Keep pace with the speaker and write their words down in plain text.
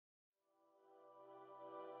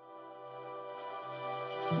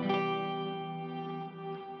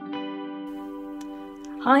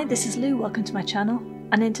Hi, this is Lou, welcome to my channel,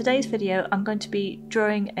 and in today's video I'm going to be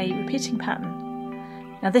drawing a repeating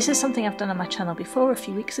pattern. Now this is something I've done on my channel before a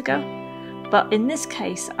few weeks ago, but in this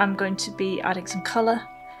case I'm going to be adding some colour.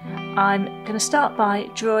 I'm going to start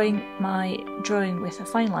by drawing my drawing with a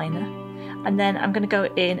fineliner, and then I'm going to go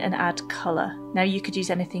in and add colour. Now you could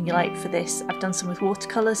use anything you like for this. I've done some with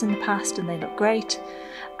watercolours in the past and they look great,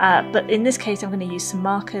 but in this case I'm going to use some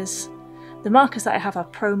markers. The markers that I have are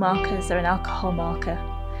Promarkers. They're an alcohol marker,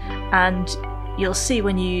 and you'll see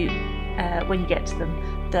when you get to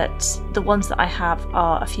them that the ones that I have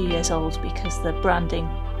are a few years old because the branding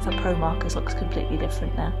for Promarkers looks completely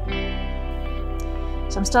different now.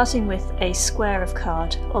 So I'm starting with a square of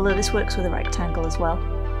card, although this works with a rectangle as well.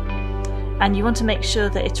 And you want to make sure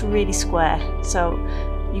that it's really square, so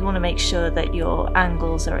you want to make sure that your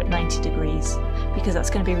angles are at 90 degrees because that's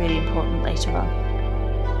going to be really important later on.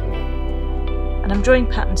 And I'm drawing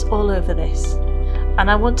patterns all over this, and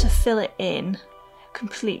I want to fill it in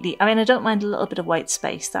completely. I mean, I don't mind a little bit of white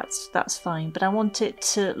space, that's fine, but I want it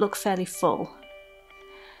to look fairly full.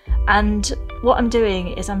 And what I'm doing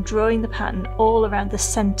is I'm drawing the pattern all around the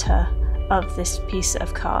centre of this piece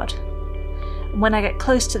of card. And when I get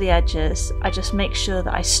close to the edges, I just make sure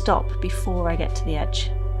that I stop before I get to the edge.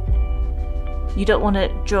 You don't want to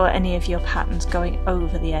draw any of your patterns going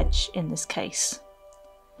over the edge in this case.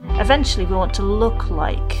 Eventually we want to look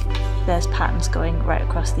like there's patterns going right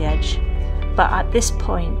across the edge, but at this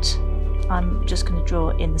point I'm just going to draw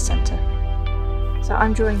in the centre. So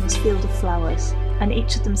I'm drawing this field of flowers, and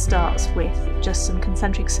each of them starts with just some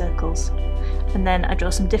concentric circles, and then I draw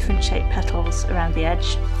some different shaped petals around the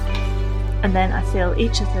edge, and then I fill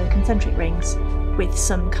each of the concentric rings with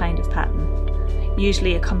some kind of pattern,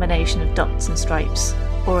 usually a combination of dots and stripes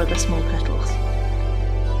or other small petals.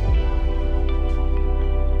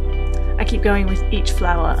 I keep going with each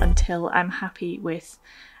flower until I'm happy with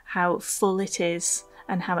how full it is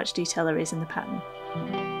and how much detail there is in the pattern.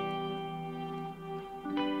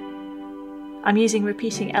 I'm using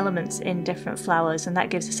repeating elements in different flowers, and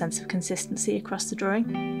that gives a sense of consistency across the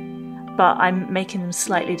drawing, but I'm making them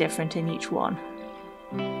slightly different in each one.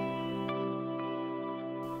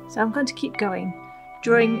 So I'm going to keep going,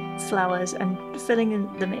 drawing flowers and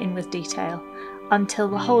filling them in with detail until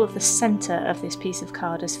the whole of the centre of this piece of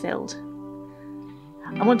card is filled.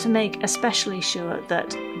 I want to make especially sure that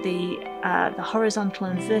the horizontal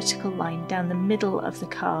and vertical line down the middle of the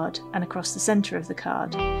card and across the centre of the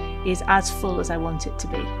card is as full as I want it to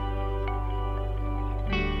be.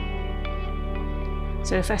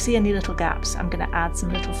 So if I see any little gaps, I'm going to add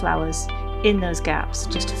some little flowers in those gaps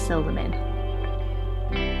just to fill them in.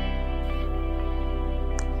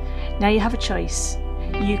 Now you have a choice.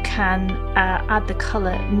 You can add the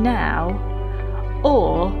colour now,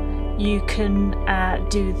 or you can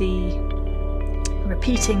do the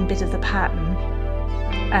repeating bit of the pattern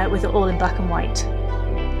with it all in black and white.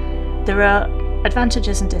 There are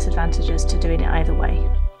advantages and disadvantages to doing it either way.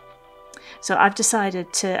 So I've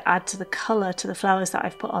decided to add to the colour to the flowers that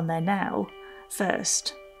I've put on there now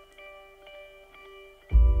first.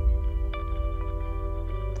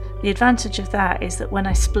 The advantage of that is that when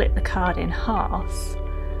I split the card in half,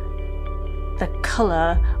 the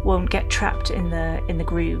colour won't get trapped in the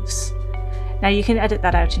grooves. Now you can edit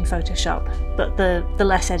that out in Photoshop, but the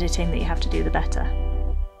less editing that you have to do, the better.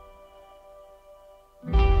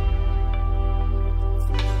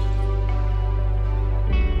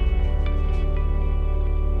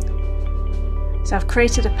 So I've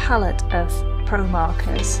created a palette of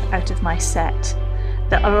Promarkers out of my set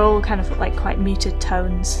that are all kind of like quite muted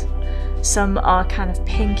tones. Some are kind of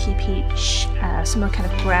pinky peach, some are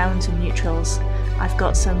kind of browns and neutrals. I've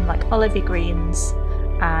got some like olivey greens,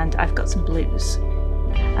 and I've got some blues.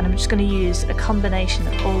 And I'm just going to use a combination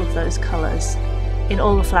of all of those colours in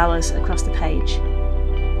all the flowers across the page,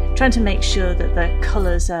 trying to make sure that the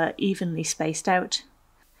colours are evenly spaced out,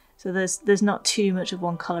 so there's not too much of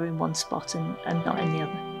one colour in one spot and not in the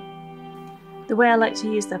other. The way I like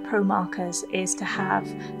to use the Promarkers is to have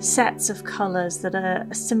sets of colours that are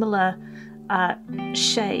a similar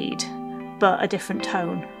shade but a different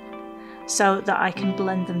tone, so that I can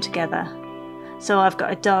blend them together. So I've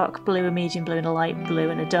got a dark blue, a medium blue and a light blue,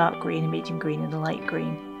 and a dark green, a medium green and a light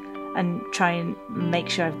green, and try and make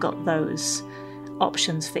sure I've got those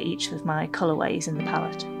options for each of my colourways in the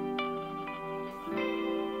palette.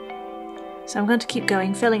 So I'm going to keep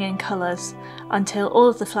going, filling in colours until all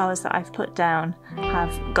of the flowers that I've put down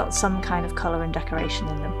have got some kind of colour and decoration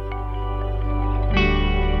in them.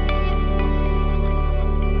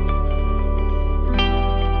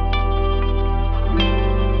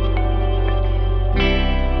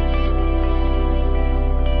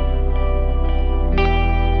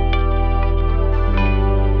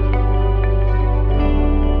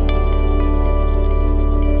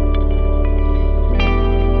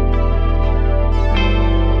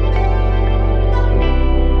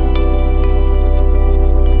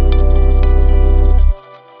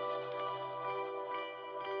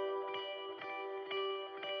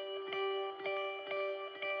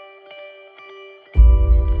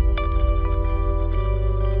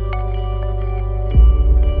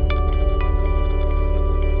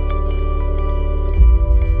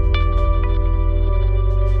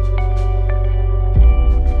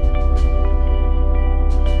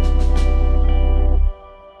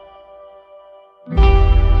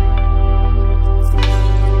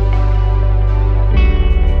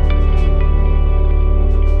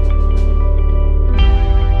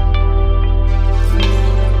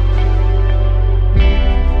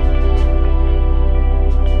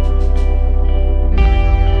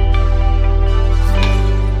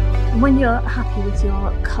 happy with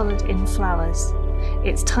your coloured in flowers,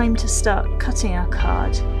 it's time to start cutting our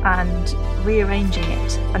card and rearranging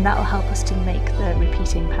it, and that will help us to make the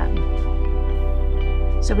repeating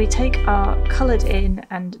pattern. So we take our coloured in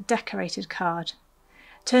and decorated card,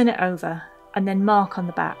 turn it over and then mark on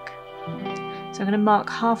the back. So I'm going to mark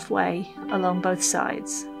halfway along both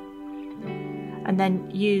sides and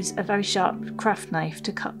then use a very sharp craft knife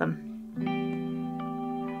to cut them.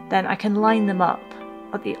 Then I can line them up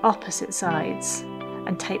at the opposite sides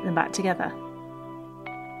and tape them back together.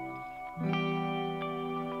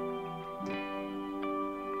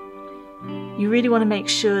 You really want to make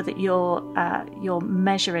sure that your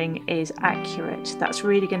measuring is accurate. That's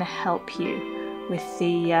really going to help you with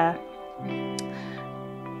the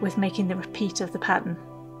with making the repeat of the pattern.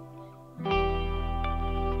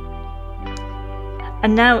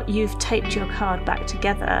 And now you've taped your card back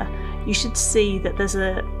together, you should see that there's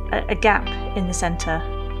a gap in the centre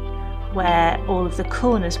where all of the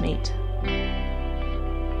corners meet.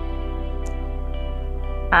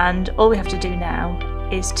 And all we have to do now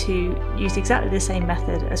is to use exactly the same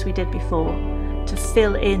method as we did before to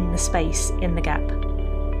fill in the space in the gap.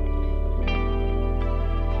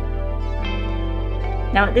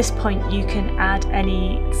 Now at this point you can add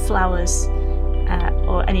any flowers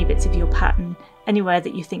or any bits of your pattern anywhere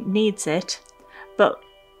that you think needs it, but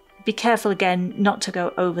be careful again not to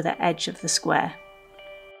go over the edge of the square.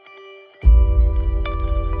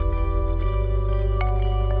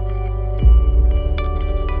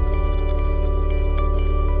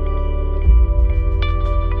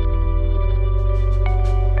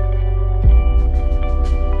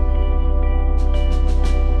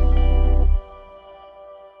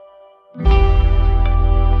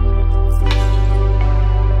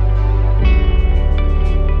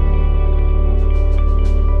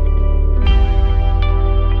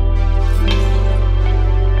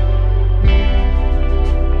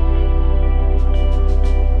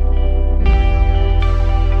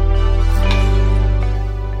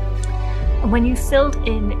 When you've filled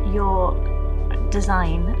in your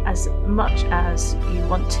design as much as you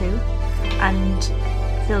want to and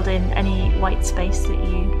filled in any white space that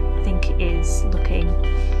you think is looking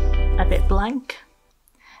a bit blank,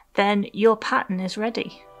 then your pattern is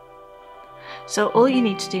ready. So all you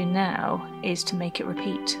need to do now is to make it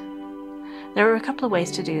repeat. There are a couple of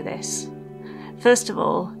ways to do this. First of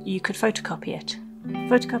all, you could photocopy it.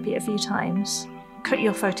 Photocopy it a few times, cut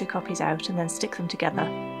your photocopies out and then stick them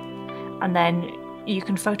together. And then you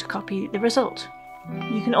can photocopy the result.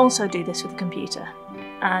 You can also do this with a computer,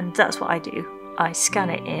 and that's what I do. I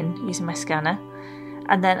scan it in using my scanner,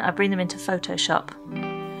 and then I bring them into Photoshop.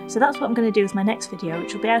 So that's what I'm going to do with my next video,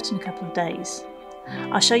 which will be out in a couple of days.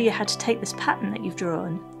 I'll show you how to take this pattern that you've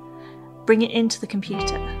drawn, bring it into the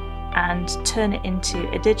computer, and turn it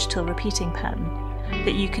into a digital repeating pattern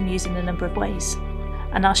that you can use in a number of ways.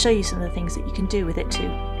 And I'll show you some of the things that you can do with it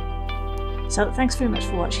too. So thanks very much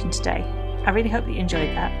for watching today. I really hope that you enjoyed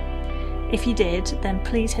that. If you did, then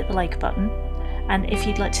please hit the like button, and if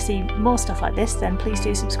you'd like to see more stuff like this, then please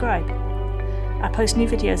do subscribe. I post new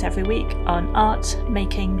videos every week on art,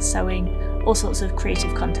 making, sewing, all sorts of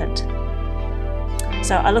creative content.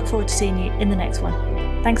 So I look forward to seeing you in the next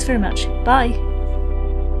one. Thanks very much. Bye!